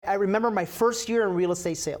I remember my first year in real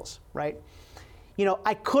estate sales, right? You know,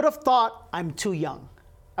 I could have thought I'm too young.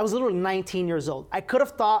 I was literally 19 years old. I could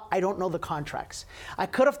have thought I don't know the contracts. I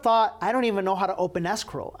could have thought I don't even know how to open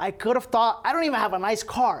escrow. I could have thought I don't even have a nice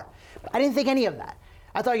car. I didn't think any of that.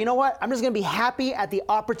 I thought, you know what? I'm just gonna be happy at the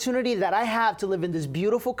opportunity that I have to live in this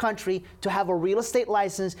beautiful country, to have a real estate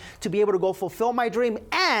license, to be able to go fulfill my dream,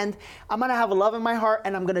 and I'm gonna have a love in my heart,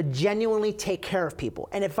 and I'm gonna genuinely take care of people.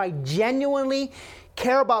 And if I genuinely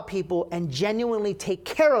care about people and genuinely take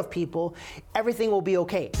care of people, everything will be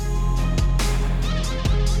okay.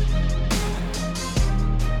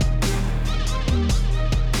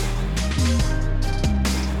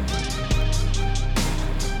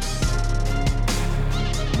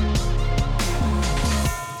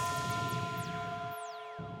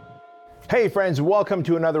 Hey friends, welcome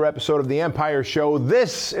to another episode of The Empire Show.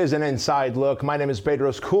 This is an inside look. My name is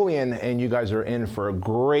Bedros Keuilian, and you guys are in for a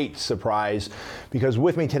great surprise because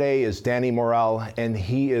with me today is Danny Morel, and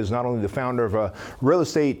he is not only the founder of a real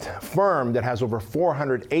estate firm that has over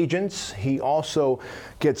 400 agents, he also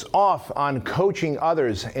gets off on coaching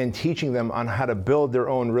others and teaching them on how to build their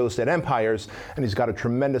own real estate empires, and he's got a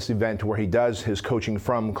tremendous event where he does his coaching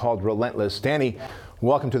from called Relentless. Danny,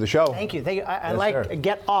 welcome to the show. Thank you. Thank you. I like sir.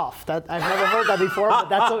 Get off. That I've never heard that before, but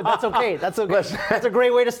that's okay. That's okay. That's a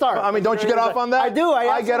great way to start. I mean, don't you get off on that? I do.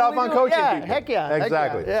 I get off on coaching people. Heck yeah.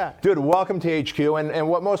 Exactly. Heck yeah. Dude, welcome to HQ. And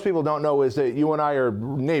what most people don't know is that you and I are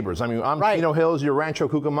neighbors. I mean, I'm right. Chino Hills, you're Rancho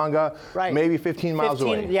Cucamonga, right. Maybe 15 miles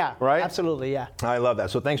away. Yeah. Right? Absolutely. Yeah. I love that.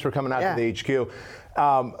 So thanks for coming out to the HQ.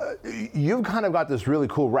 You've kind of got this really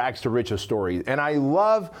cool rags to riches story, and I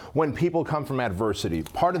love when people come from adversity.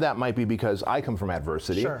 Part of that might be because I come from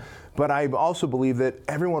adversity, sure. But I also believe that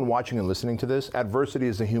everyone watching and listening to this, adversity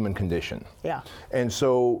is a human condition. Yeah. And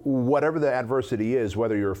so whatever the adversity is,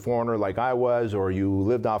 whether you're a foreigner like I was, or you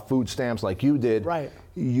lived off food stamps like you did, right.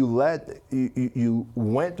 You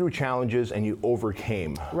went through challenges and you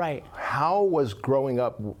overcame. Right. How was growing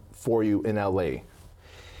up for you in LA?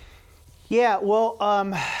 Yeah, well,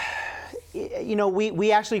 you know,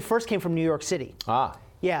 we actually first came from New York City. Ah.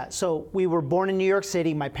 Yeah, so we were born in New York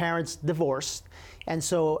City. My parents divorced. And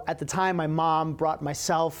so at the time, my mom brought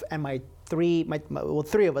myself and three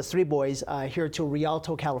of us, three boys, here to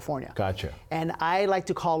Rialto, California. Gotcha. And I like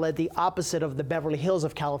to call it the opposite of the Beverly Hills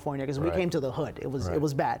of California, because we came to the hood. It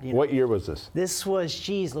was bad. You know? What year was this? This was,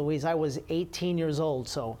 geez, Louise, I was 18 years old,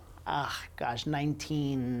 so.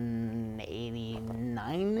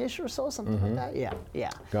 1989-ish or so, something like that. Yeah.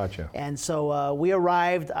 Gotcha. And so we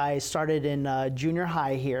arrived. I started in junior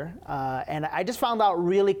high here, and I just found out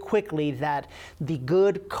really quickly that the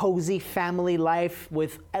good, cozy family life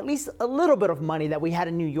with at least a little bit of money that we had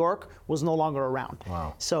in New York was no longer around.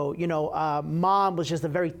 Wow. So, you know, mom was just a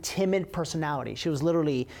very timid personality. She was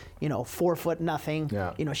literally, 4 foot nothing.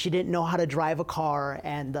 Yeah. You know, she didn't know how to drive a car,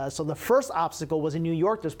 and so the first obstacle was in New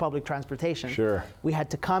York. There's public transportation. Sure. We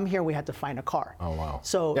had to come here. We had to find a car. Oh wow.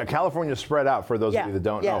 So yeah, California's spread out for those of you that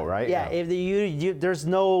don't know, right? Yeah. If there's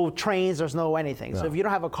no trains, there's no anything. No. So if you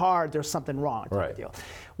don't have a car, there's something wrong. Right. Deal.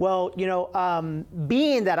 Well,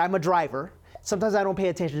 being that I'm a driver, sometimes I don't pay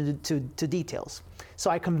attention to details. So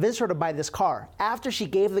I convinced her to buy this car. After she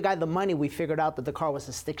gave the guy the money, we figured out that the car was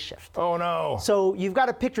a stick shift. Oh no. So you've got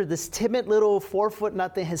to picture this timid little 4 foot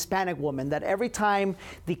nothing Hispanic woman that every time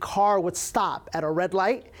the car would stop at a red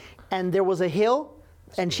light and there was a hill,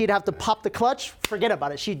 and she'd have to pop the clutch, forget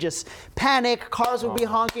about it. She'd just panic, cars would be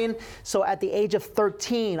honking. So at the age of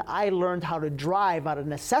 13, I learned how to drive out of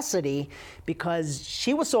necessity because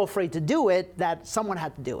she was so afraid to do it that someone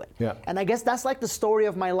had to do it. Yeah. And I guess that's like the story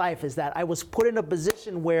of my life, is that I was put in a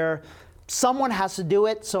position where someone has to do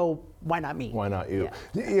it, so why not me? Why not you?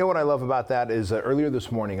 Yeah. You know what I love about that is earlier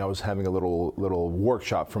this morning I was having a little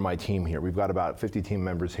workshop for my team here. We've got about 50 team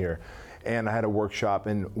members here. And I had a workshop,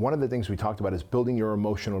 and one of the things we talked about is building your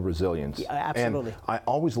emotional resilience. Yeah, absolutely. And I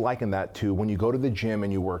always liken that to when you go to the gym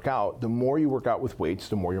and you work out, the more you work out with weights,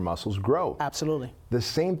 the more your muscles grow. Absolutely. The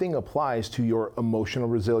same thing applies to your emotional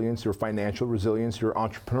resilience, your financial resilience, your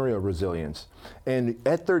entrepreneurial resilience. And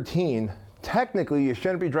at 13, technically you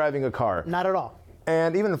shouldn't be driving a car. Not at all.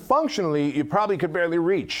 And even functionally, you probably could barely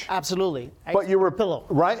reach. Absolutely. But you were pillow.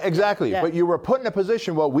 Right, exactly. Yeah. But you were put in a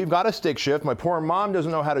position, well, we've got a stick shift. My poor mom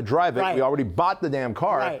doesn't know how to drive it. Right. We already bought the damn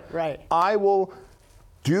car. Right. I will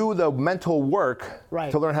do the mental work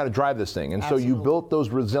to learn how to drive this thing. And Absolutely. So you built those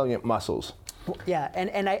resilient muscles. Yeah,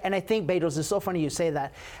 and I think, Bedros, it's so funny you say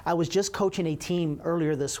that. I was just coaching a team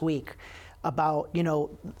earlier this week. about,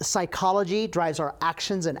 psychology drives our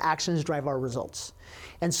actions and actions drive our results.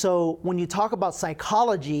 And so when you talk about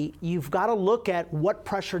psychology, you've got to look at what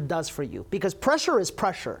pressure does for you, because pressure is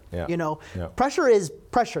pressure. Yeah. Yeah. Pressure is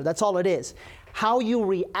pressure. That's all it is. How you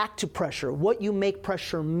react to pressure, what you make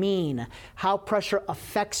pressure mean, how pressure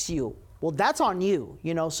affects you. Well, that's on you,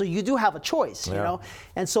 so you do have a choice,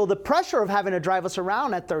 And so the pressure of having to drive us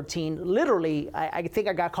around at 13, literally, I think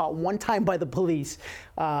I got caught one time by the police.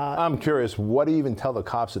 I'm curious, what do you even tell the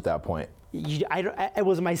cops at that point? It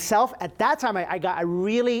was myself. At that time, I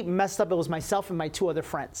really messed up. It was myself and my two other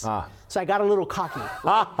friends. So I got a little cocky.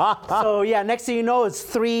 So yeah, next thing you know, it's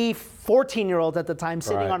 3 14-year-olds at the time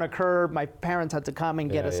sitting on a curb. My parents had to come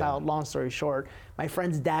and get us out. Long story short, my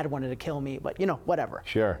friend's dad wanted to kill me, but whatever.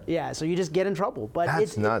 Sure. Yeah, so you just get in trouble. But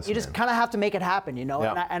that's nuts, you just kind of have to make it happen,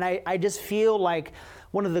 Yeah. And I just feel like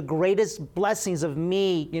one of the greatest blessings of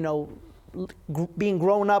me, being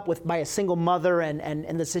grown up by a single mother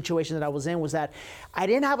and the situation that I was in was that I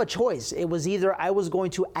didn't have a choice. It was either I was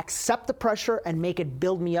going to accept the pressure and make it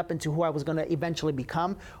build me up into who I was going to eventually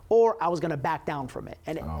become, or I was going to back down from it.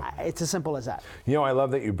 And it's as simple as that. I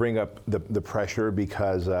love that you bring up the pressure,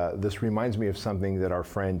 because this reminds me of something that our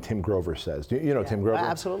friend Tim Grover says. You know Tim Grover?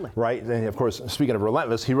 Absolutely. Right? And of course, speaking of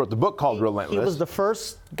Relentless, he wrote the book called Relentless. He was the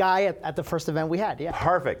first guy at the first event we had, yeah.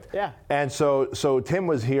 Perfect. Yeah. And so Tim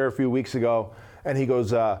was here a few weeks ago, and he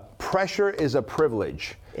goes, pressure is a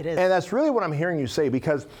privilege. It is. And that's really what I'm hearing you say,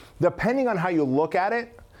 because depending on how you look at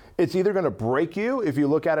it, it's either going to break you if you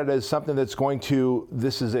look at it as something that's going to,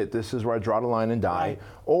 this is it, this is where I draw the line and die, Right.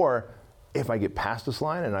 or if I get past this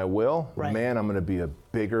line, and I will, Right. man, I'm going to be a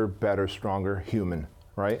bigger, better, stronger human,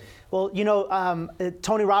 right? Well,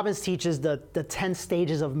 Tony Robbins teaches the 10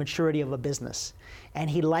 stages of maturity of a business, and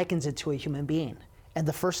he likens it to a human being. And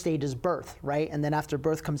the first stage is birth, right? And then after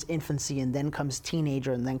birth comes infancy, and then comes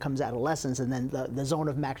teenager, and then comes adolescence, and then the zone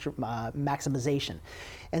of maximization.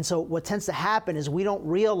 And so what tends to happen is we don't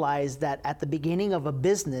realize that at the beginning of a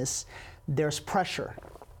business, there's pressure.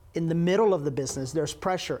 In the middle of the business, there's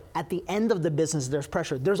pressure. At the end of the business, there's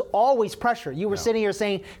pressure. There's always pressure. You were sitting here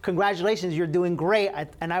saying, congratulations, you're doing great.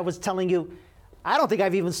 And I was telling you, I don't think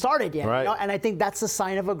I've even started yet. Right. And I think that's a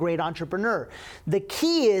sign of a great entrepreneur. The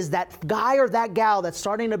key is that guy or that gal that's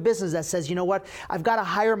starting a business that says, you know what, I've got to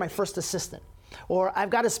hire my first assistant, or I've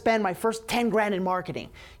got to spend my first 10 grand in marketing.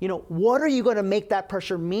 What are you going to make that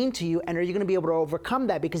pressure mean to you, and are you going to be able to overcome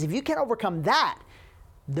that? Because if you can't overcome that,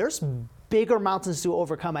 there's bigger mountains to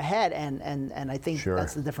overcome ahead, and I think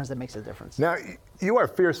that's the difference that makes a difference. Now, you are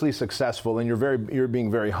fiercely successful, and you're being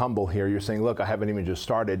very humble here. You're saying, look, I haven't even just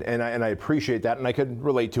started, and I appreciate that, and I could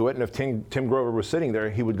relate to it. And if Tim Grover was sitting there,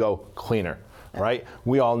 he would go cleaner, right?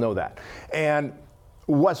 We all know that. And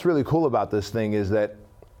what's really cool about this thing is that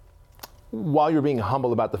while you're being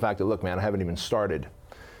humble about the fact that, look, man, I haven't even started,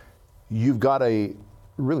 you've got a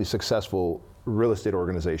really successful real estate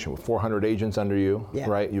organization with 400 agents under you,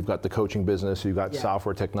 right? You've got the coaching business, you've got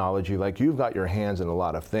software technology, like you've got your hands in a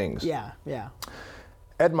lot of things. Yeah.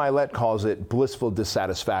 Ed Mylett calls it blissful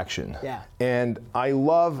dissatisfaction. Yeah. And I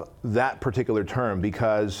love that particular term,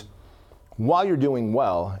 because while you're doing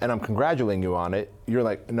well, and I'm congratulating you on it, you're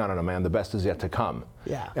like, no, man, the best is yet to come.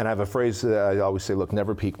 Yeah. And I have a phrase that I always say, look,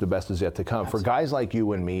 never peak, the best is yet to come. Absolutely. For guys like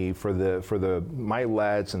you and me, for the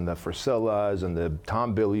Myletts and the Fursillas and the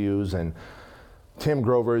Tom Bilyeu's and Tim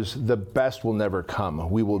Grovers, the best will never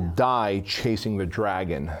come. We will die chasing the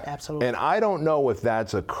dragon. Absolutely. And I don't know if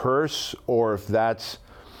that's a curse or if that's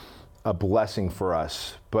a blessing for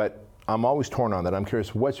us, but I'm always torn on that. I'm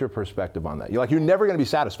curious, what's your perspective on that? You're never going to be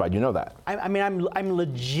satisfied. You know that. I'm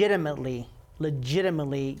legitimately,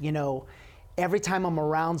 every time I'm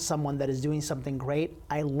around someone that is doing something great,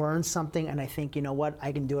 I learn something, and I think, you know what,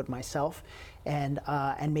 I can do it myself, and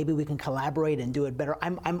maybe we can collaborate and do it better.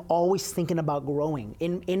 I'm always thinking about growing.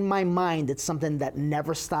 In my mind, it's something that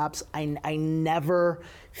never stops. I never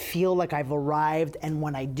feel like I've arrived, and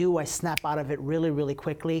when I do, I snap out of it really, really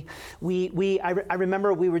quickly. I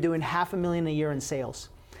remember we were doing $500,000 a year in sales.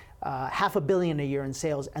 $500 million a year in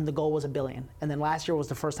sales, and the goal was $1 billion. And then last year was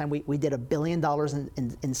the first time we did $1 billion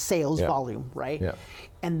in sales volume, right? Yeah.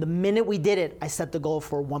 And the minute we did it, I set the goal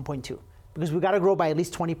for 1.2, because we got to grow by at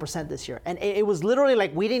least 20% this year. And it was literally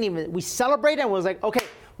like we celebrated and was like, okay,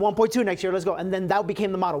 1.2 next year, let's go. And then that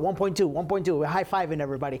became the model, 1.2, we're high-fiving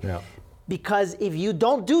everybody. Yeah. Because if you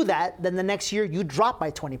don't do that, then the next year you drop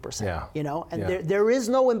by 20%. And there is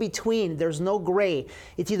no in between. There's no gray.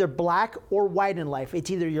 It's either black or white in life. It's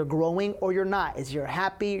either you're growing or you're not. It's you're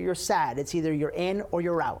happy or you're sad. It's either you're in or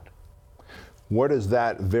you're out. Where does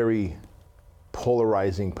that very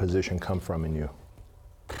polarizing position come from in you?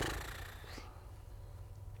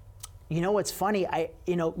 You know what's funny?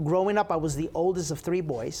 Growing up, I was the oldest of 3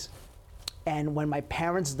 boys, and when my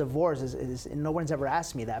parents divorced, and no one's ever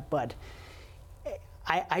asked me that, but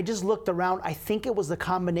I just looked around. I think it was the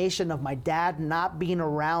combination of my dad not being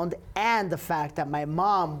around and the fact that my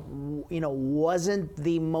mom, wasn't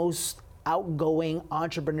the most outgoing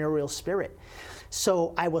entrepreneurial spirit.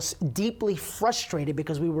 So I was deeply frustrated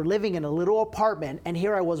because we were living in a little apartment, and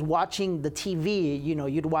here I was watching the TV.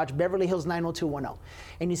 You'd watch Beverly Hills 90210,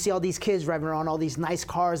 and you see all these kids driving around all these nice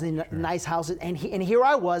cars and nice houses, and here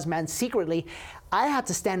I was, man, secretly, I had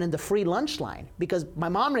to stand in the free lunch line because my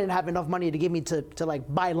mom didn't have enough money to give me to like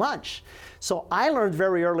buy lunch. So I learned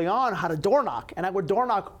very early on how to door knock, and I would door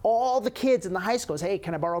knock all the kids in the high schools. Hey,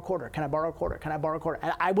 can I borrow a quarter? Can I borrow a quarter? Can I borrow a quarter?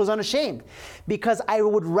 And I was unashamed because I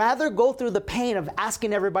would rather go through the pain of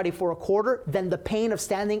asking everybody for a quarter than the pain of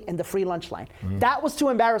standing in the free lunch line. That was too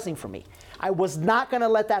embarrassing for me. I was not going to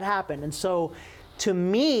let that happen. And so to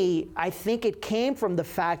me, I think it came from the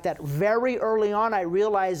fact that very early on I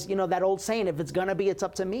realized, that old saying, if it's going to be, it's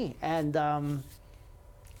up to me. And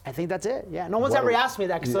I think that's it. Yeah. No one's ever asked me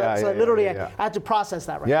that. So literally, I had to process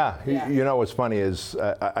that now. You know what's funny is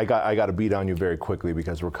I got to beat on you very quickly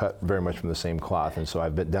because we're cut very much from the same cloth. And so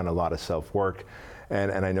I've done a lot of self-work.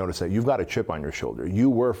 And I noticed that you've got a chip on your shoulder. You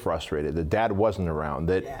were frustrated that dad wasn't around,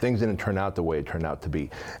 that things didn't turn out the way it turned out to be.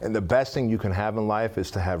 And the best thing you can have in life is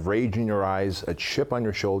to have rage in your eyes, a chip on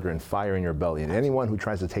your shoulder, and fire in your belly. And anyone who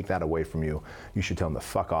tries to take that away from you, you should tell them to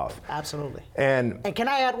fuck off. Absolutely. And can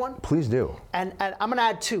I add one? Please do. And I'm going to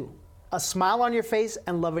add 2. A smile on your face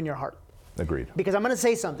and love in your heart. Agreed. Because I'm going to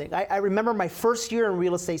say something. I remember my first year in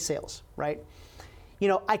real estate sales, right?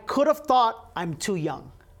 I could have thought I'm too young.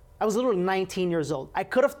 I was literally 19 years old. I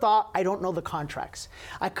could have thought I don't know the contracts.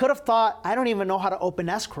 I could have thought I don't even know how to open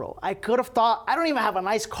escrow. I could have thought I don't even have a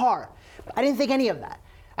nice car. I didn't think any of that.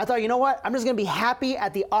 I thought, you know what? I'm just going to be happy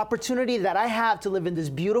at the opportunity that I have to live in this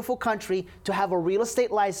beautiful country, to have a real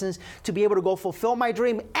estate license, to be able to go fulfill my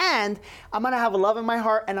dream, and I'm going to have a love in my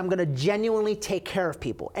heart, and I'm going to genuinely take care of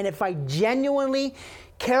people. And if I genuinely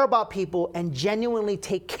care about people and genuinely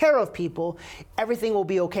take care of people, everything will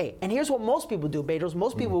be okay. And here's what most people do, Bedros.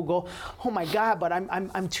 Most people will go, oh my God, but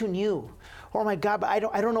I'm too new. Oh my God, but I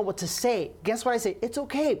don't know what to say. Guess what I say? It's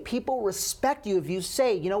okay. People respect you if you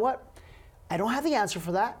say, you know what? I don't have the answer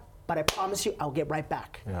for that, but I promise you I'll get right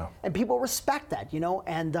back. Yeah. And people respect that,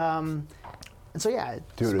 and so yeah,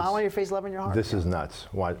 dude, smile on your face, love in your heart. This is nuts.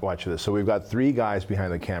 Watch this. So we've got 3 guys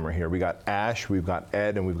behind the camera here. We got Ash, we've got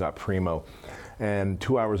Ed, and we've got Primo. And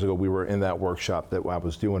 2 hours ago, we were in that workshop that I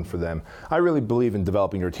was doing for them. I really believe in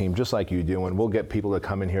developing your team just like you do, and we'll get people to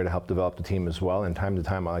come in here to help develop the team as well. And time to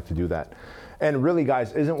time, I like to do that. And really,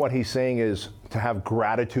 guys, isn't what he's saying is to have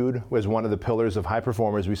gratitude was one of the pillars of high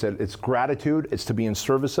performers. We said it's gratitude, it's to be in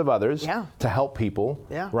service of others, to help people,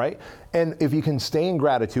 right? And if you can stay in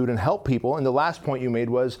gratitude and help people, and the last point you made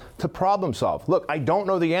was to problem solve. Look, I don't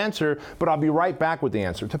know the answer, but I'll be right back with the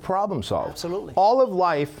answer, to problem solve. Absolutely. All of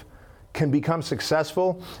life can become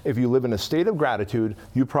successful if you live in a state of gratitude,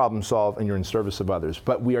 you problem solve, and you're in service of others.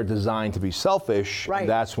 But we are designed to be selfish. Right.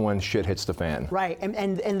 That's when shit hits the fan. Right.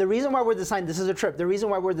 And the reason why we're designed, this is a trip, the reason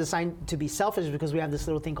why we're designed to be selfish is because we have this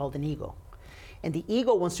little thing called an ego. And the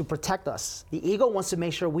ego wants to protect us. The ego wants to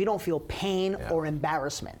make sure we don't feel pain or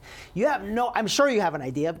embarrassment. I'm sure you have an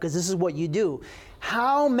idea because this is what you do.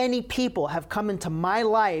 How many people have come into my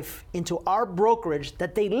life, into our brokerage,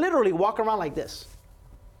 that they literally walk around like this?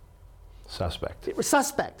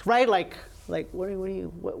 Suspect, right? Like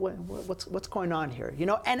what's going on here?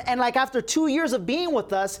 And like after 2 years of being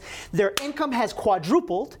with us, their income has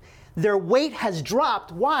quadrupled. Their weight has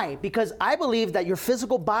dropped. Why? Because I believe that your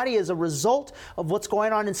physical body is a result of what's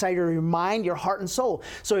going on inside your mind, your heart, and soul.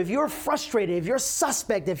 So if you're frustrated, if you're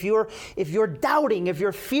suspect, if you're doubting, if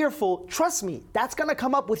you're fearful, trust me, that's going to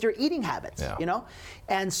come up with your eating habits.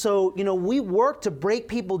 And so we work to break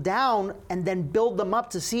people down and then build them up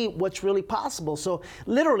to see what's really possible. So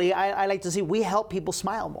literally, I like to see we help people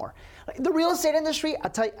smile more. The real estate industry, I'll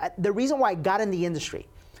tell you, the reason why I got in the industry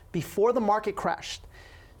before the market crashed.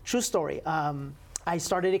 True story. I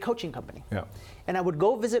started a coaching company. And I would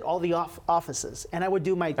go visit all the offices, and I would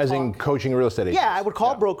do my As talk. in coaching real estate agents? Yeah, I would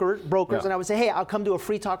call brokers, and I would say, hey, I'll come do a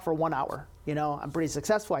free talk for 1 hour. I'm pretty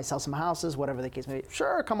successful. I sell some houses, whatever the case may be.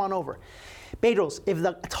 Sure, come on over. Bedros, if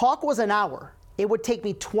the talk was an hour, it would take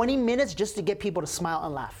me 20 minutes just to get people to smile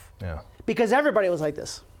and laugh. Because everybody was like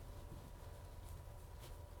this.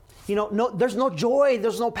 There's no joy,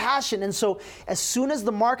 there's no passion. And so as soon as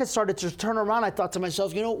the market started to turn around, I thought to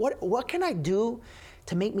myself, what can I do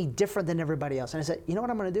to make me different than everybody else? And I said, you know what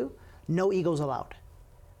I'm going to do? No egos allowed.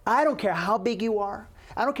 I don't care how big you are.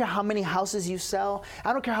 I don't care how many houses you sell.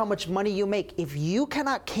 I don't care how much money you make. If you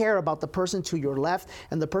cannot care about the person to your left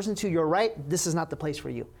and the person to your right, this is not the place for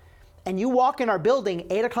you. And you walk in our building,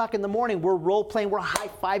 8 o'clock in the morning, we're role playing, we're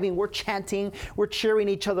high-fiving, we're chanting, we're cheering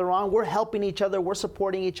each other on, we're helping each other, we're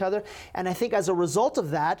supporting each other. And I think as a result of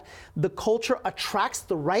that, the culture attracts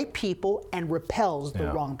the right people and repels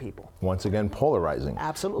the wrong people. Once again, polarizing.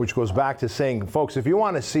 Absolutely. Which goes back to saying, folks, if you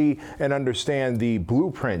want to see and understand the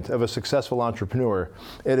blueprint of a successful entrepreneur,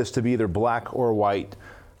 it is to be either black or white,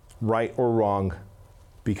 right or wrong,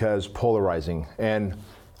 because polarizing. And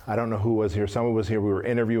I don't know who was here. Someone was here. We were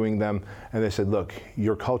interviewing them, and they said, look,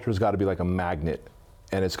 your culture's got to be like a magnet,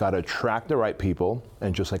 and it's got to attract the right people,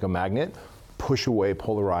 and just like a magnet, push away,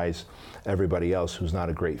 polarize everybody else who's not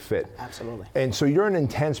a great fit. Absolutely. And so you're an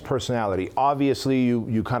intense personality. Obviously,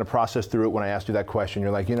 you kind of processed through it when I asked you that question.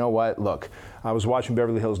 You're like, you know what? Look, I was watching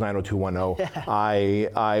Beverly Hills 90210.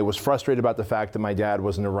 I was frustrated about the fact that my dad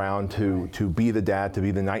wasn't around to be the dad, to be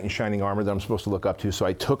the knight in shining armor that I'm supposed to look up to. So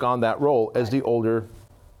I took on that role as the older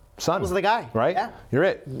son. Was the guy. Right? Yeah. You're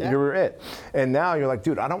it. Yeah. You're it. And now you're like,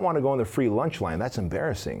 dude, I don't want to go on the free lunch line. That's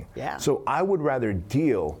embarrassing. Yeah. So I would rather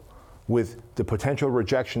deal with the potential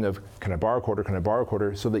rejection of, can I borrow a quarter, can I borrow a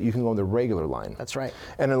quarter, so that you can go on the regular line. That's right.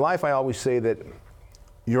 And in life, I always say that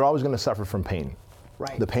you're always going to suffer from pain.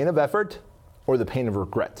 Right. The pain of effort or the pain of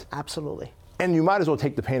regret. Absolutely. And you might as well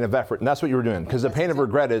take the pain of effort, and that's what you were doing. Because the pain of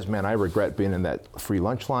regret is, man, I regret being in that free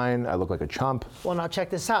lunch line. I look like a chump. Well, now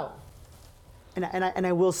check this out. And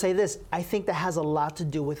I will say this, I think that has a lot to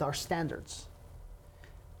do with our standards.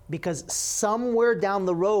 Because somewhere down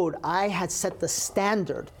the road, I had set the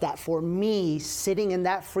standard that for me, sitting in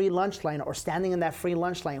that free lunch line or standing in that free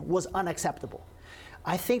lunch line was unacceptable.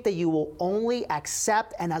 I think that you will only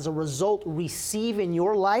accept and as a result receive in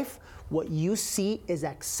your life what you see is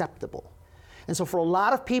acceptable. And so for a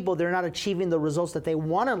lot of people, they're not achieving the results that they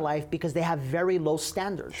want in life because they have very low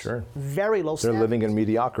standards. Sure. Very low standards. They're living in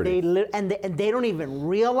mediocrity. And they don't even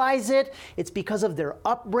realize it. It's because of their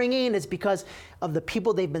upbringing. It's because of the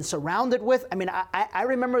people they've been surrounded with. I mean, I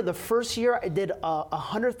remember the first year I did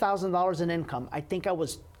 $100,000 in income. I think I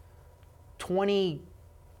was 20,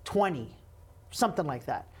 something like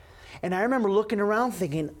that. And I remember looking around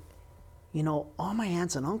thinking, you know, all my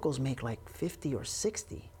aunts and uncles make like 50 or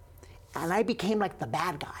 60. And I became like the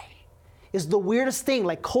bad guy. It's the weirdest thing,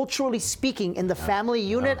 like culturally speaking, in the family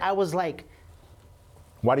unit, I was like.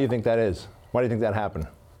 Why do you think that is? Why do you think that happened?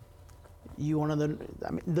 You want to know?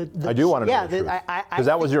 I mean, I do want to know the truth. Because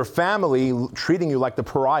that was your family treating you like the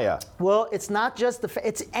pariah. Well, it's not just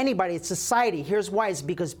it's anybody, it's society. Here's why, it's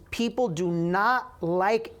because people do not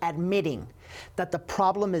like admitting that the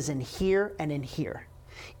problem is in here and in here.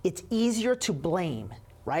 It's easier to blame.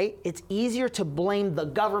 Right? It's easier to blame the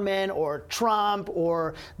government or Trump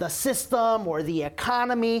or the system or the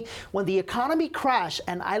economy. When the economy crashed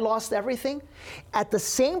and I lost everything, at the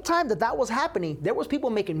same time that was happening, there was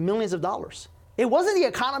people making millions of dollars. It wasn't the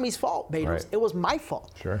economy's fault, Bedros. Right. It was my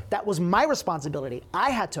fault. Sure. That was my responsibility.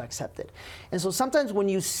 I had to accept it. And so sometimes when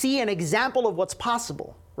you see an example of what's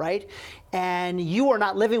possible, right, and you are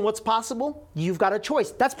not living what's possible, you've got a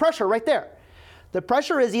choice. That's pressure right there. The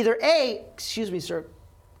pressure is either A, excuse me, sir,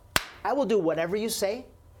 I will do whatever you say.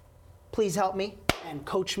 Please help me and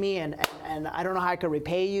coach me, and I don't know how I can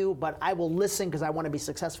repay you, but I will listen because I want to be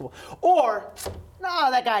successful. Or, no,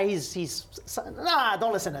 that guy,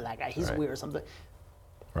 don't listen to that guy. He's weird or something.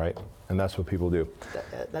 Right, and that's what people do.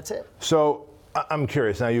 That's it. So I'm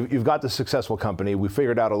curious. Now you've got the successful company. We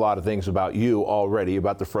figured out a lot of things about you already,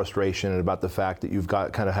 about the frustration and about the fact that you've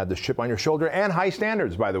got kind of had this chip on your shoulder and high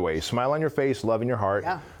standards, by the way. Smile on your face, love in your heart.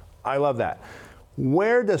 Yeah. I love that.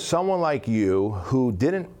 Where does someone like you, who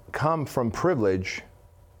didn't come from privilege,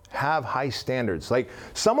 have high standards? Like,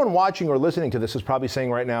 someone watching or listening to this is probably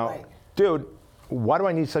saying right now, right, dude, why do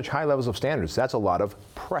I need such high levels of standards? That's a lot of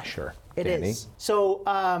pressure. It Danny. is. So,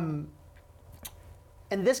 and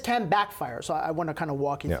this can backfire, so I want to kind of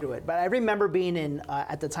walk you through it. But I remember being in,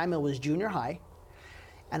 at the time it was junior high,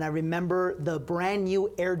 and I remember the brand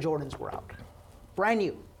new Air Jordans were out. Brand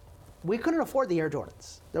new. We couldn't afford the Air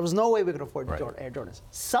Jordans. There was no way we could afford the Air Jordans.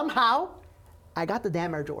 Somehow, I got the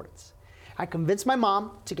damn Air Jordans. I convinced my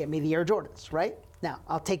mom to get me the Air Jordans, right? Now,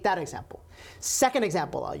 I'll take that example. Second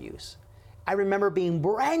example I'll use. I remember being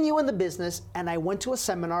brand new in the business, and I went to a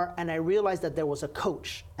seminar, and I realized that there was a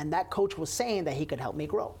coach, and that coach was saying that he could help me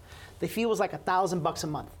grow. The fee was like $1,000 a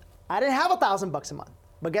month. I didn't have $1,000 a month.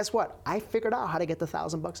 But guess what? I figured out how to get the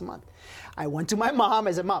 $1,000 a month. I went to my mom.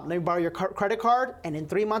 I said, Mom, let me borrow your credit card, and in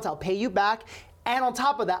 3 months, I'll pay you back. And on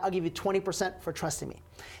top of that, I'll give you 20% for trusting me.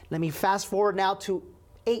 Let me fast forward now to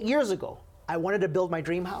 8 years ago. I wanted to build my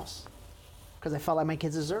dream house. because I felt like my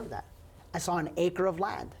kids deserved that. I saw an acre of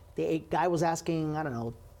land. The guy was asking, I don't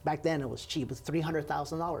know, back then it was cheap, it was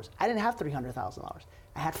 $300,000. I didn't have $300,000.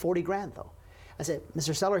 I had 40 grand though. I said,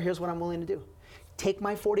 Mr. Seller, here's what I'm willing to do. Take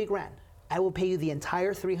my 40 grand. I will pay you the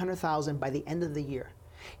entire 300,000 by the end of the year.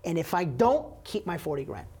 And if I don't, keep my 40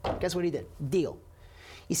 grand. Guess what he did? Deal.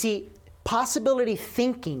 You see, possibility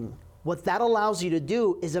thinking, what that allows you to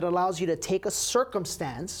do is it allows you to take a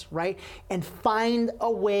circumstance, right, and find a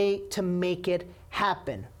way to make it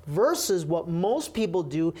happen. Versus what most people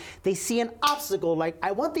do, they see an obstacle, like,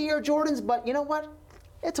 I want the Air Jordans, but you know what?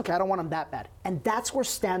 It's okay, I don't want them that bad. And that's where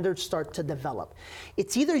standards start to develop.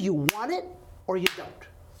 It's either you want it or you don't.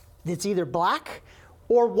 It's either black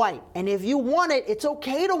or white. And if you want it, it's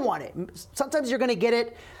okay to want it. Sometimes you're gonna get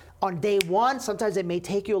it on day one. Sometimes it may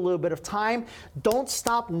take you a little bit of time. Don't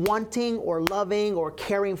stop wanting or loving or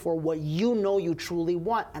caring for what you know you truly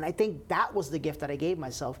want. And I think that was the gift that I gave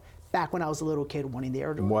myself back when I was a little kid wanting the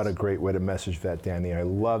Air Jordans. What a great way to message that, Danny. I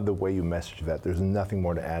love the way you message that. There's nothing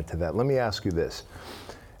more to add to that. Let me ask you this.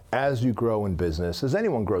 As you grow in business, as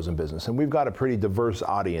anyone grows in business, and we've got a pretty diverse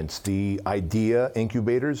audience, the idea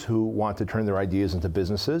incubators who want to turn their ideas into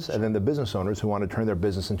businesses, and then the business owners who want to turn their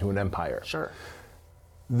business into an empire. Sure.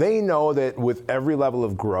 They know that with every level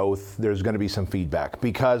of growth, there's going to be some feedback,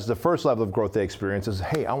 because the first level of growth they experience is,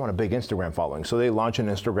 hey, I want a big Instagram following. So they launch an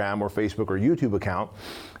Instagram or Facebook or YouTube account,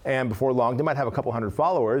 and before long, they might have a couple hundred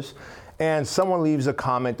followers, and someone leaves a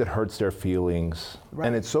comment that hurts their feelings. Right.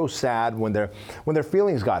 And it's so sad when their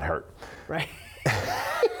feelings got hurt. Right.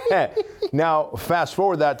 Now, fast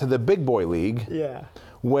forward that to the big boy league, Yeah.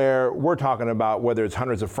 where we're talking about whether it's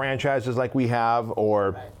hundreds of franchises like we have,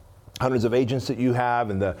 or hundreds of agents that you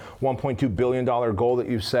have, and the $1.2 billion goal that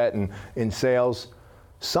you've set in sales.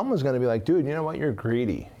 Someone's going to be like, dude, you know what? You're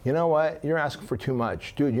greedy. You know what? You're asking for too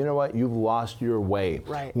much. Dude, you know what? You've lost your way.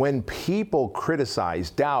 Right. When people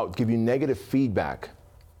criticize, doubt, give you negative feedback,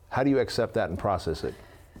 how do you accept that and process it?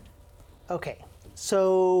 Okay.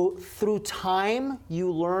 So through time,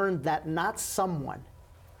 you learn that not someone,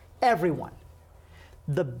 everyone,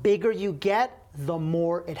 the bigger you get, the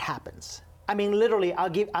more it happens. I mean, literally,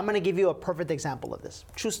 I'm going to give you a perfect example of this.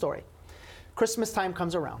 True story. Christmas time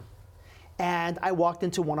comes around, and I walked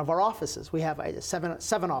into one of our offices. We have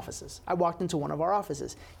seven offices. I walked into one of our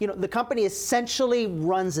offices. You know, the company essentially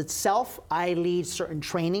runs itself. I lead certain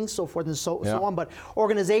trainings, so forth and so on, but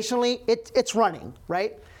organizationally, it's running,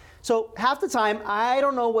 right? So half the time, I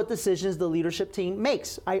don't know what decisions the leadership team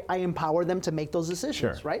makes. I empower them to make those decisions,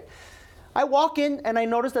 Sure. right? I walk in, and I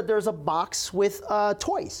notice that there's a box with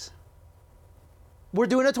toys. We're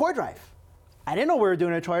doing a toy drive. I didn't know we were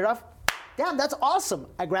doing a toy drive. Damn, that's awesome.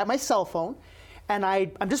 I grabbed my cell phone, and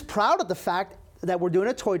I'm just proud of the fact that we're doing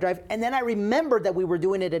a toy drive. And then I remembered that we were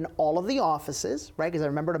doing it in all of the offices, right? Because I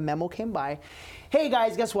remembered a memo came by. Hey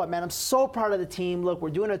guys, guess what, man? I'm so proud of the team. Look, we're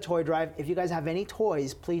doing a toy drive. If you guys have any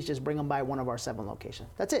toys, please just bring them by one of our 7 locations.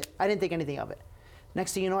 That's it. I didn't think anything of it.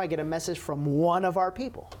 Next thing you know, I get a message from one of our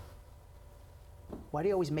people. Why do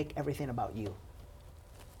you always make everything about you?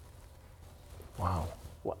 Wow.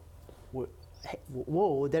 What? Hey,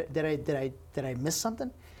 whoa! Did I miss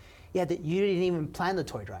something? Yeah, that you didn't even plan the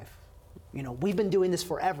toy drive. You know, we've been doing this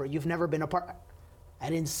forever. You've never been a part. I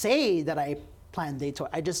didn't say that I planned the toy.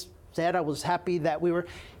 I just said I was happy that we were.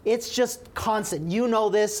 It's just constant. You know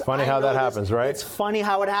this. Funny how that happens, right? It's funny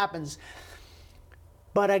how it happens.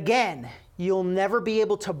 But again, you'll never be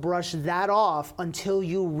able to brush that off until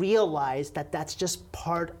you realize that that's just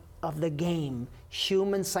part of the game.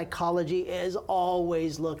 Human psychology is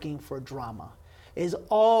always looking for drama, is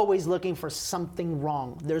always looking for something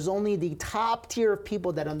wrong. There's only the top tier of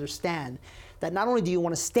people that understand that not only do you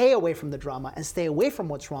want to stay away from the drama and stay away from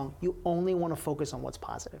what's wrong, you only want to focus on what's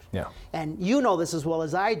positive. Yeah. And you know this as well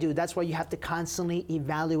as I do. That's why you have to constantly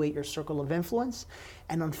evaluate your circle of influence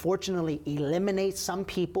and unfortunately eliminate some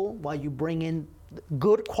people while you bring in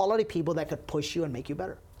good quality people that could push you and make you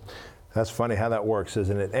better. That's funny how that works,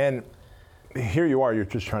 isn't it? And here you are, you're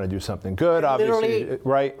just trying to do something good, obviously, Literally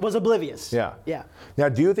right? Was oblivious. Yeah. Yeah. Now,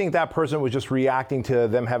 do you think that person was just reacting to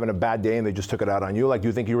them having a bad day and they just took it out on you? Like, do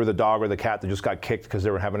you think you were the dog or the cat that just got kicked because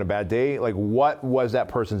they were having a bad day? Like, what was that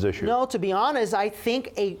person's issue? No, to be honest, I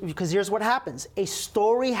think because here's what happens. A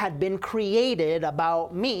story had been created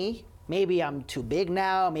about me. Maybe I'm too big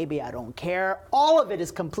now. Maybe I don't care. All of it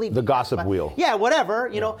is completely. The gossip wheel. Yeah, whatever.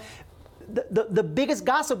 You know, the biggest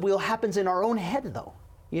gossip wheel happens in our own head, though.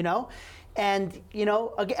 You know, And, you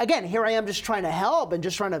know, again, here I am just trying to help and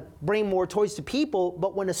just trying to bring more toys to people.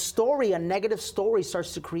 But when a negative story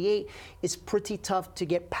starts to create, it's pretty tough to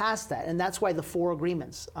get past that. And that's why The 4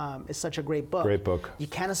 Agreements is such a great book. Great book. You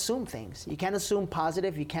can't assume things. You can't assume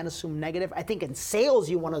positive. You can't assume negative. I think in sales,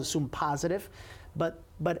 you want to assume positive, but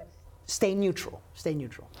stay neutral. Stay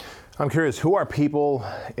neutral. I'm curious, who are people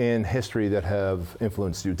in history that have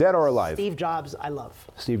influenced you, dead or alive? Steve Jobs, I love.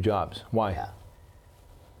 Steve Jobs. Why? Yeah.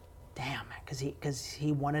 Damn, because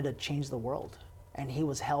he wanted to change the world, and he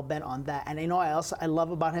was hell bent on that. And you know what else I love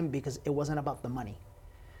about him? Because it wasn't about the money.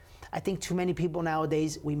 I think too many people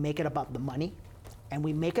nowadays, we make it about the money, and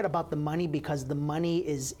we make it about the money because the money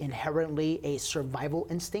is inherently a survival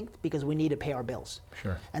instinct because we need to pay our bills.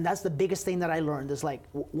 Sure. And that's the biggest thing that I learned is like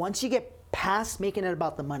once you get past making it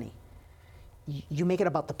about the money, you make it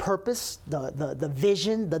about the purpose, the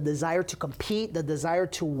vision, the desire to compete, the desire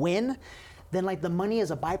to win. Then like the money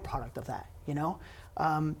is a byproduct of that, you know?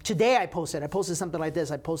 Today I posted something like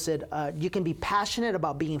this. I posted, you can be passionate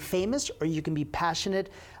about being famous or you can be passionate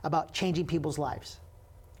about changing people's lives.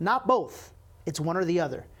 Not both, it's one or the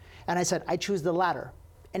other. And I said, I choose the latter.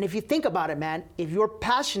 And if you think about it, man, if you're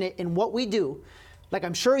passionate in what we do, like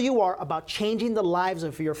I'm sure you are, about changing the lives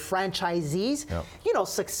of your franchisees, Yep. you know,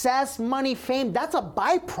 success, money, fame, that's a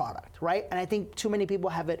byproduct, right? And I think too many people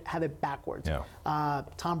have it backwards. Yeah.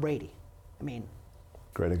 Tom Brady, I mean,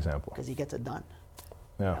 Great example. because he gets it done.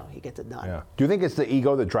 Yeah. You know, he gets it done. Yeah. Do you think it's the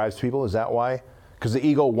ego that drives people? Is that why? Because the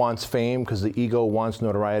ego wants fame, because the ego wants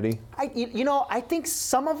notoriety? I think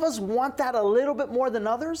some of us want that a little bit more than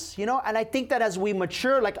others, you know, and I think that as we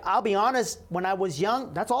mature, like I'll be honest, when I was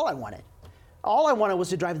young, that's all I wanted. All I wanted was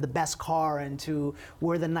to drive the best car and to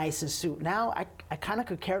wear the nicest suit. Now I kind of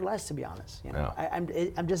could care less, to be honest. You know, Yeah.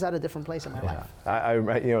 I'm just at a different place in my life.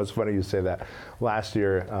 You know, it's funny you say that. Last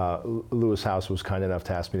year, Lewis House was kind enough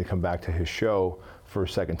to ask me to come back to his show for a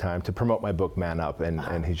second time to promote my book, Man Up,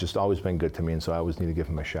 and he's just always been good to me, and so I always need to give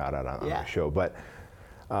him a shout out on my show. But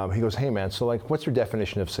he goes, hey man, so like, what's your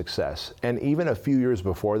definition of success? And even a few years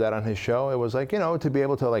before that on his show, it was like, you know, to be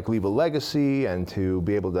able to like leave a legacy and to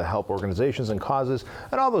be able to help organizations and causes,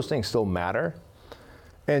 and all those things still matter.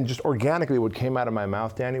 And just organically, what came out of my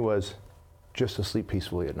mouth, Danny, was just to sleep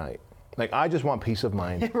peacefully at night. Like, I just want peace of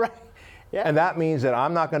mind. Right. Yeah. And that means that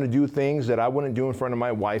I'm not going to do things that I wouldn't do in front of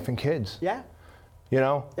my wife and kids. Yeah. You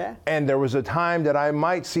know? Yeah. And there was a time that I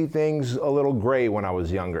might see things a little gray when I was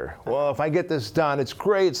younger. Well, if I get this done, it's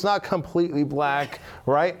great. It's not completely black,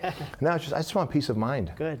 right? Now it's just, I just want peace of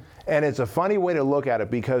mind. Good. And it's a funny way to look at it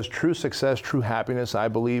because true success, true happiness, I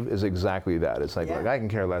believe, is exactly that. It's like, Yeah. look, I can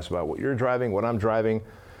care less about what you're driving, what I'm driving.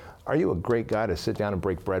 Are you a great guy to sit down and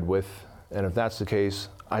break bread with? And if that's the case,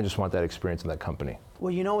 I just want that experience in that company.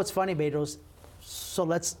 Well, you know what's funny, Bedros? So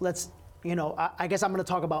let's you know, I guess I'm going to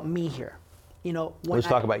talk about me here. You know, Let's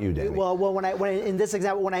talk about you, Danny. Well, when in this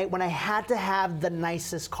example, when I had to have the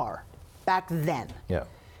nicest car back then, Yeah.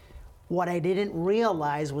 what I didn't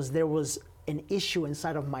realize was there was an issue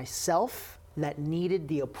inside of myself that needed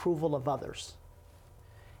the approval of others.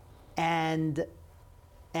 And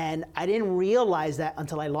I didn't realize that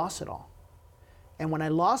until I lost it all. And when I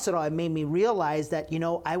lost it all, it made me realize that, you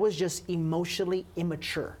know, I was just emotionally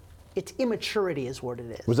immature. It's immaturity is what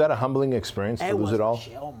it is. Was that a humbling experience to lose it all?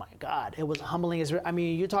 Oh my God, it was humbling. I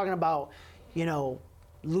mean, you're talking about, you know,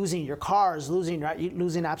 losing your cars, losing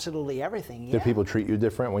absolutely everything. Yeah. Did people treat you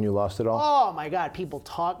different when you lost it all? Oh my God, people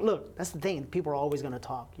talk. Look, that's the thing. People are always going to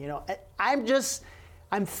talk. You know,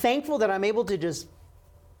 I'm thankful that I'm able to just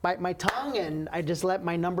bite my tongue and I just let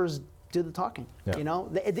my numbers do the talking. Yeah. You know,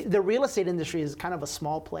 the real estate industry is kind of a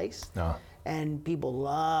small place, and people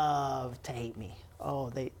love to hate me. Oh,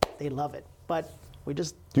 they love it. But we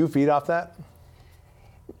just. Do you feed off that?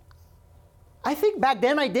 I think back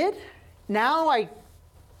then I did. Now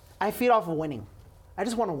I feed off of winning. I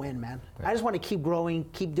just want to win, man. Yeah. I just want to keep growing,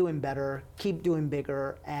 keep doing better, keep doing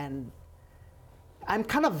bigger, and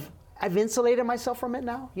I've insulated myself from it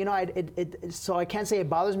now. You know, so I can't say it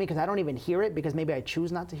bothers me because I don't even hear it because maybe I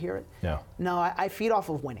choose not to hear it. Yeah. No, I feed off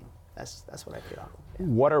of winning. That's what I feed off of. Yeah.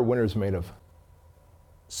 What are winners made of?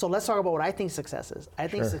 So let's talk about what I think success is. I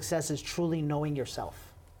think Sure. success is truly knowing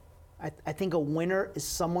yourself. I think a winner is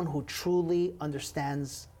someone who truly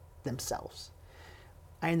understands themselves.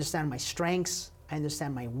 I understand my strengths. I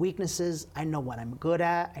understand my weaknesses. I know what I'm good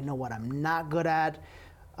at. I know what I'm not good at.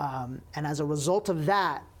 And as a result of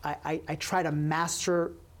that, I try to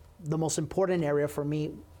master the most important area for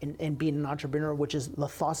me in being an entrepreneur, which is the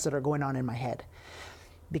thoughts that are going on in my head.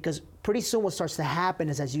 Because pretty soon what starts to happen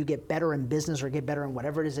is as you get better in business or get better in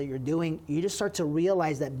whatever it is that you're doing, you just start to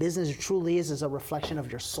realize that business truly is a reflection of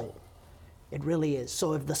your soul. It really is.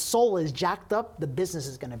 So if the soul is jacked up, the business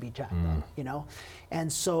is going to be jacked up, you know?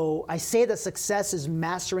 And so I say that success is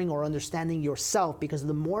mastering or understanding yourself, because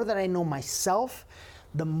the more that I know myself,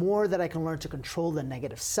 the more that I can learn to control the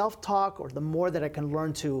negative self-talk, or the more that I can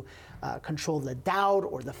learn to control the doubt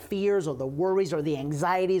or the fears or the worries or the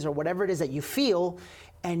anxieties or whatever it is that you feel,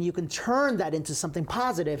 and you can turn that into something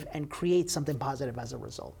positive and create something positive as a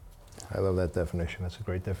result. I love that definition. That's a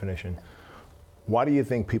great definition. Why do you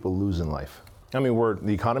think people lose in life? I mean,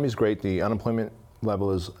 the economy's great, the unemployment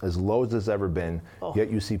level is as low as it's ever been,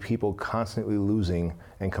 yet you see people constantly losing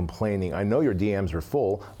and complaining. I know your DMs are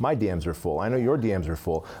full, my DMs are full, I know your DMs are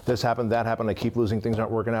full. This happened, that happened, I keep losing, things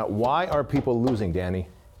aren't working out. Why are people losing, Danny?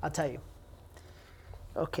 I'll tell you.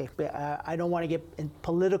 Okay, I don't want to get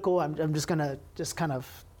political, I'm just gonna kind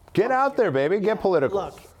of... Get out there, baby, get political.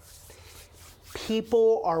 Look,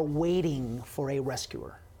 people are waiting for a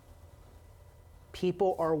rescuer.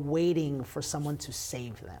 People are waiting for someone to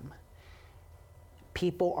save them.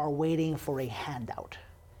 People are waiting for a handout.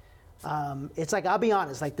 It's like, I'll be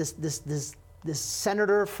honest, like this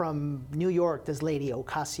senator from New York, this lady,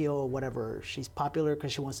 Ocasio, whatever, she's popular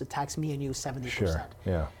because she wants to tax me and you 70%. Sure,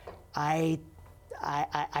 yeah. I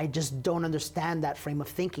just don't understand that frame of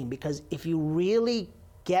thinking, because if you really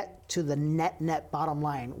get to the net bottom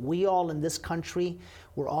line, we all in this country,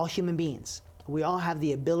 we're all human beings. We all have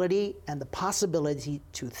the ability and the possibility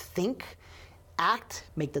to think, act,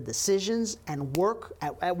 make the decisions, and work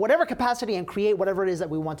at whatever capacity and create whatever it is that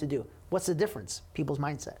we want to do. What's the difference? People's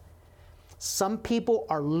mindset. Some people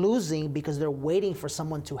are losing because they're waiting for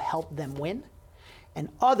someone to help them win, and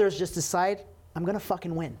others just decide, I'm gonna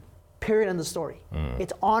fucking win. Period, end of story.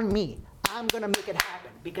 It's on me. I'm gonna make it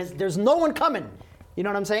happen because there's no one coming. You know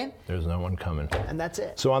what I'm saying? There's no one coming. And that's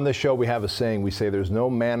it. So on this show, we have a saying. We say, there's no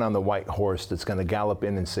man on the white horse that's going to gallop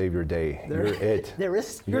in and save your day. You're it. There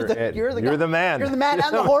is. You're the man. You're the man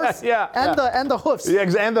and the horse. Yeah. And the hoofs. Yeah,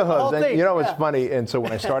 and the hooves. And you know, it's yeah. funny. And so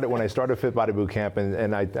when I started Fit Body Boot Camp,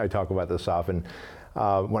 and I talk about this often,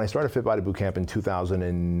 when I started Fit Body Boot Camp in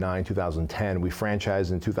 2009, 2010, we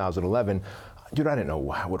franchised in 2011. Dude, I didn't know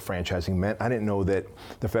what franchising meant. I didn't know that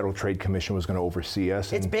the Federal Trade Commission was going to oversee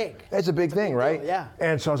us. It's big. It's a big thing, right? Deal, yeah.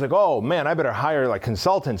 And so I was like, oh man, I better hire like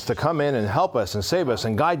consultants to come in and help us and save us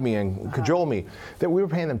and guide me and cajole me. That we were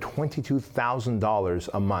paying them $22,000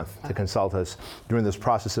 a month to consult us during this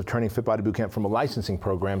process of turning Fit Body Boot Camp from a licensing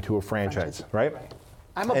program to a franchise, right?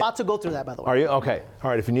 I'm about to go through that, by the way. Are you? Okay. All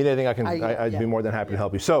right. If you need anything, I'd be more than happy to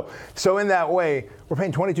help you. So in that way, we're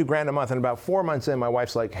paying $22,000 a month, and about 4 months in, my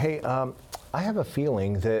wife's like, hey, I have a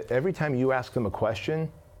feeling that every time you ask them a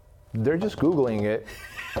question, they're just Googling it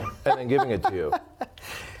and then giving it to you.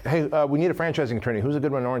 Hey, we need a franchising attorney. Who's a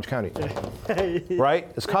good one in Orange County?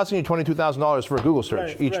 Right? It's costing you $22,000 for a Google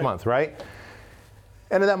search each month, right?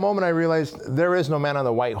 And at that moment, I realized there is no man on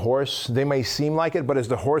the white horse. They may seem like it, but as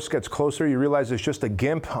the horse gets closer, you realize it's just a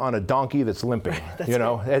gimp on a donkey that's limping, you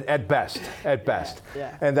know, at best.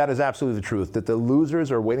 Yeah. And that is absolutely the truth, that the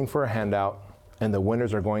losers are waiting for a handout and the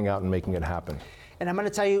winners are going out and making it happen. And I'm going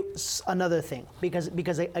to tell you another thing,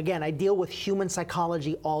 because again, I deal with human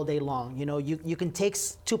psychology all day long. You know, you can take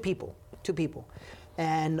two people,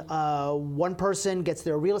 and one person gets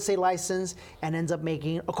their real estate license and ends up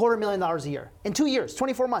making $250,000 a year in 2 years,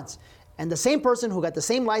 24 months. And the same person who got the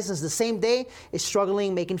same license the same day is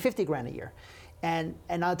struggling making $50,000 a year. And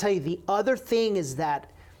I'll tell you, the other thing is that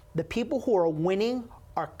the people who are winning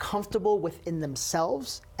are comfortable within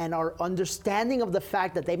themselves and are understanding of the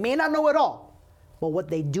fact that they may not know it all, but what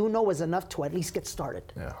they do know is enough to at least get started.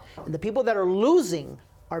 Yeah. And the people that are losing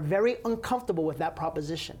are very uncomfortable with that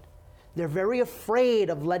proposition. They're very afraid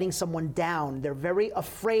of letting someone down. They're very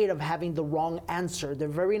afraid of having the wrong answer. They're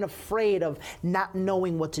very afraid of not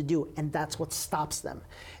knowing what to do, and that's what stops them.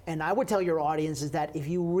 And I would tell your audience is that if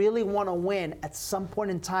you really want to win at some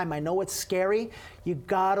point in time, I know it's scary, you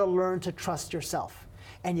gotta learn to trust yourself.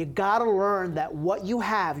 And you gotta learn that what you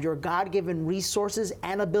have, your God-given resources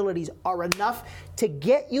and abilities, are enough to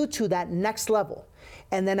get you to that next level.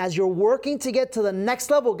 And then as you're working to get to the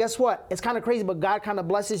next level, guess what? It's kind of crazy, but God kind of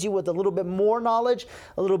blesses you with a little bit more knowledge,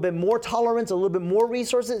 a little bit more tolerance, a little bit more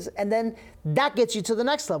resources, and then that gets you to the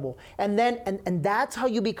next level. And then and that's how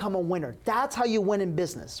you become a winner. That's how you win in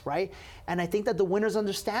business, right? And I think that the winners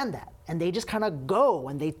understand that. And they just kind of go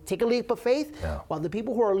and they take a leap of faith, while the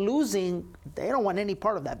people who are losing, they don't want any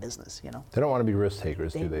part of that business, you know? They don't want to be risk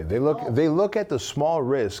takers, do they? They look at the small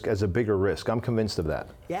risk as a bigger risk. I'm convinced of that.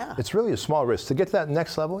 Yeah. It's really a small risk. To get to that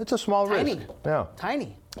next level, it's a small risk. Yeah.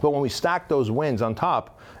 Tiny. But when we stack those wins on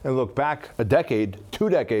top and look back a decade, 2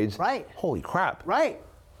 decades, right. Holy crap. Right.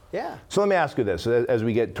 Yeah. So let me ask you this, as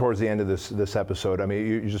we get towards the end of this episode. I mean,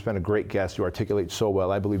 you've just been a great guest. You articulate so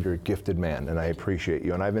well. I believe you're a gifted man, and I appreciate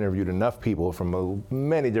you. And I've interviewed enough people from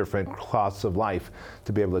many different cloths of life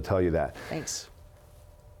to be able to tell you that. Thanks.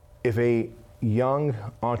 If a young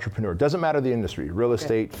entrepreneur, doesn't matter the industry, real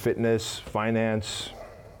estate, fitness, finance,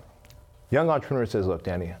 young entrepreneur says, look,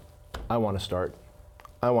 Danny, I want to start.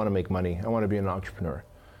 I want to make money. I want to be an entrepreneur.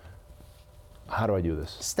 How do I do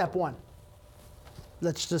this? Step one.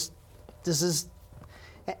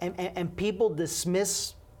 And people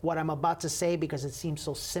dismiss what I'm about to say because it seems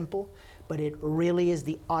so simple, but it really is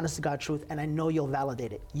the honest to God truth, and I know you'll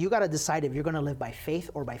validate it. You got to decide if you're going to live by faith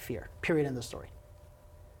or by fear, period, end of story.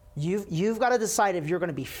 You've got to decide if you're going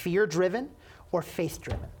to be fear-driven or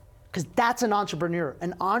faith-driven, because that's an entrepreneur.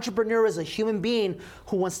 An entrepreneur is a human being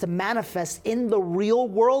who wants to manifest in the real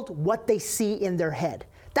world what they see in their head.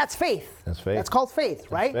 That's faith. That's faith. That's called faith,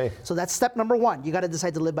 right? Faith. So that's step number one. You got to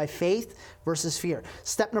decide to live by faith versus fear.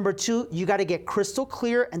 Step number two, you got to get crystal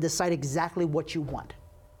clear and decide exactly what you want.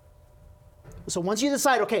 So once you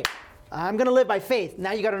decide, okay, I'm going to live by faith,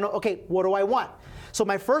 now you got to know, okay, what do I want? So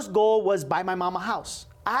my first goal was buy my mom a house.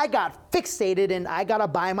 I got fixated and I got to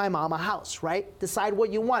buy my mom a house, right? Decide what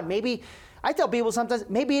you want. Maybe, I tell people sometimes,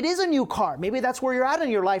 maybe it is a new car. Maybe that's where you're at in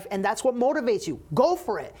your life and that's what motivates you. Go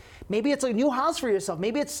for it. Maybe it's a new house for yourself.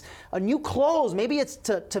 Maybe it's a new clothes. Maybe it's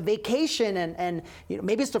to vacation and you know,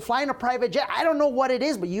 maybe it's to fly in a private jet. I don't know what it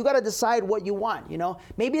is, but you got to decide what you want, you know?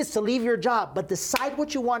 Maybe it's to leave your job, but decide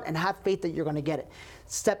what you want and have faith that you're going to get it.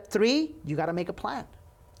 Step three, you got to make a plan,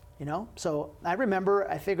 you know? So I remember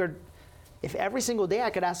I figured if every single day I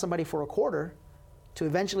could ask somebody for a quarter to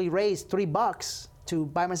eventually raise $3 to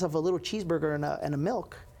buy myself a little cheeseburger and a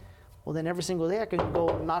milk, well, then every single day I can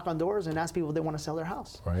go knock on doors and ask people if they want to sell their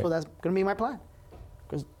house. Right. So that's going to be my plan.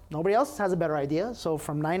 Because nobody else has a better idea. So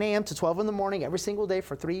from 9 a.m. to 12 in the morning, every single day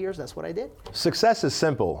for 3 years, that's what I did. Success is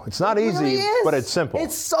simple. It's not easy, really is. but it's simple.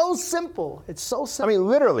 It's so simple. It's so I simple. mean,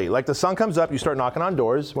 literally, like the sun comes up, you start knocking on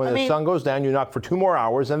doors. When the sun goes down, you knock for 2 more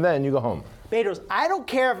hours, and then you go home. Bedros, I don't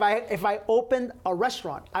care if I opened a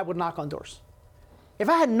restaurant, I would knock on doors. If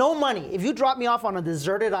I had no money, if you dropped me off on a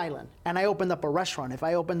deserted island and I opened up a restaurant, if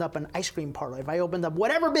I opened up an ice cream parlor, if I opened up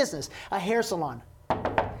whatever business, a hair salon.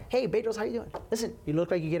 Hey, Bedros, how you doing? Listen, you look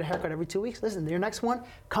like you get a haircut every 2 weeks. Listen, your next one,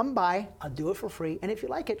 come by, I'll do it for free. And if you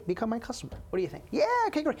like it, become my customer. What do you think? Yeah,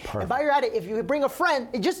 okay, great. Perfect. And while you're at it, if you bring a friend,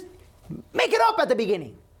 just make it up at the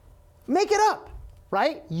beginning. Make it up,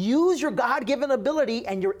 right? Use your God-given ability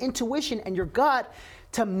and your intuition and your gut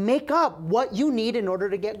to make up what you need in order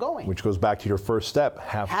to get going. Which goes back to your first step,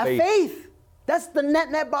 have faith. Have faith. That's the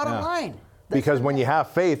net bottom line. Because when you have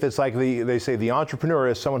faith, it's like they say the entrepreneur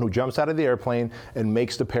is someone who jumps out of the airplane and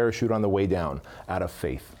makes the parachute on the way down out of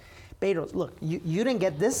faith. Bedros, look, you didn't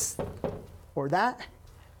get this or that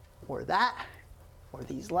or that or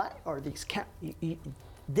these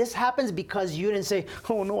this happens because you didn't say,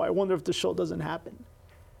 oh no, I wonder if the show doesn't happen.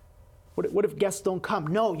 What if guests don't come?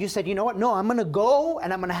 No, you said, you know what? No, I'm going to go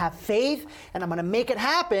and I'm going to have faith and I'm going to make it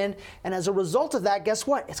happen. And as a result of that, guess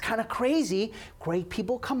what? It's kind of crazy. Great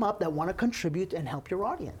people come up that want to contribute and help your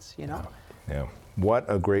audience, you know? Yeah. What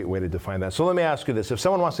a great way to define that. So let me ask you this. If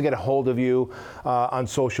someone wants to get a hold of you on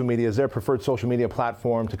social media, is there a preferred social media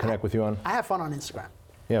platform to connect with you on? I have fun on Instagram.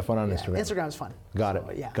 Yeah, fun on Instagram. Instagram is fun. Got it.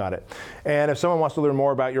 Yeah. Got it. And if someone wants to learn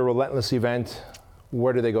more about your Relentless event,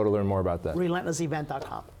 where do they go to learn more about that?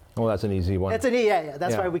 Relentlessevent.com. Well, that's an easy one. That's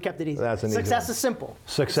That's why we kept it easy. That's an easy Success one. is simple.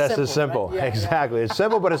 Success is simple. Right? Yeah, exactly. It's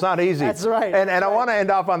simple, but it's not easy. That's right. And I want to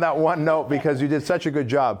end off on that one note because you did such a good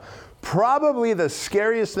job. Probably the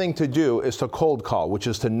scariest thing to do is to cold call, which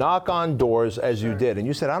is to knock on doors as you did. And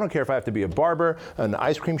you said, I don't care if I have to be a barber, an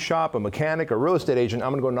ice cream shop, a mechanic, a real estate agent, I'm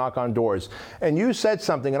going to go knock on doors. And you said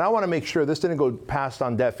something, and I want to make sure this didn't go past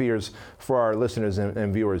on deaf ears for our listeners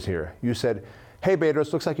and viewers here. You said, hey,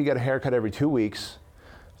 Bedros, looks like you get a haircut every 2 weeks.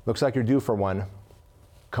 Looks like you're due for one.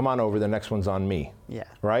 Come on over, the next one's on me. Yeah.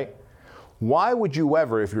 Right? Why would you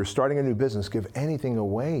ever, if you're starting a new business, give anything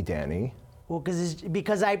away, Danny? Well,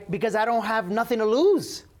 because I don't have nothing to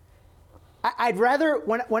lose. I'd rather,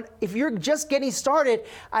 if you're just getting started,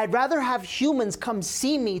 I'd rather have humans come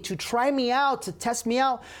see me to try me out, to test me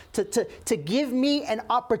out, to give me an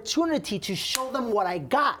opportunity to show them what I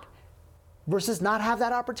got versus not have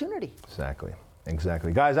that opportunity.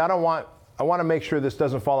 Exactly. Guys, I want to make sure this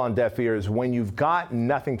doesn't fall on deaf ears. When you've got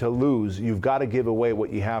nothing to lose, you've got to give away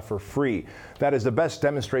what you have for free. That is the best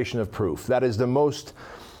demonstration of proof. That is the most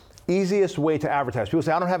easiest way to advertise. People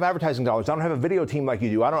say, I don't have advertising dollars. I don't have a video team like you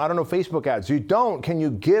do. I don't know Facebook ads. You don't. Can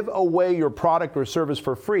you give away your product or service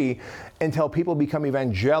for free until people become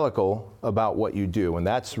evangelical about what you do? And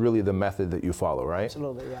that's really the method that you follow, right?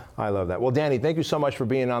 Absolutely, yeah. I love that. Well, Danny, thank you so much for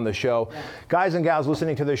being on the show. Yeah. Guys and gals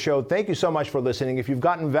listening to this show, thank you so much for listening. If you've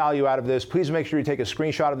gotten value out of this, please make sure you take a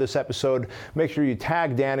screenshot of this episode. Make sure you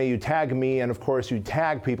tag Danny, you tag me, and of course, you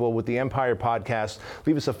tag people with the Empire Podcast.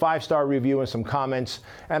 Leave us a 5-star review and some comments.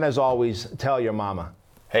 And as always, tell your mama.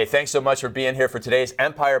 Hey, thanks so much for being here for today's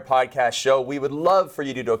Empire Podcast show. We would love for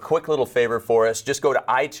you to do a quick little favor for us. Just go to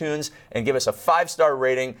iTunes and give us a 5-star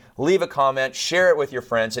rating, leave a comment, share it with your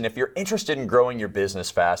friends. And if you're interested in growing your business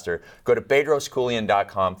faster, go to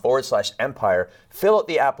bedroskoulian.com/empire, fill out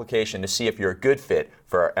the application to see if you're a good fit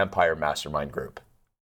for our Empire Mastermind group.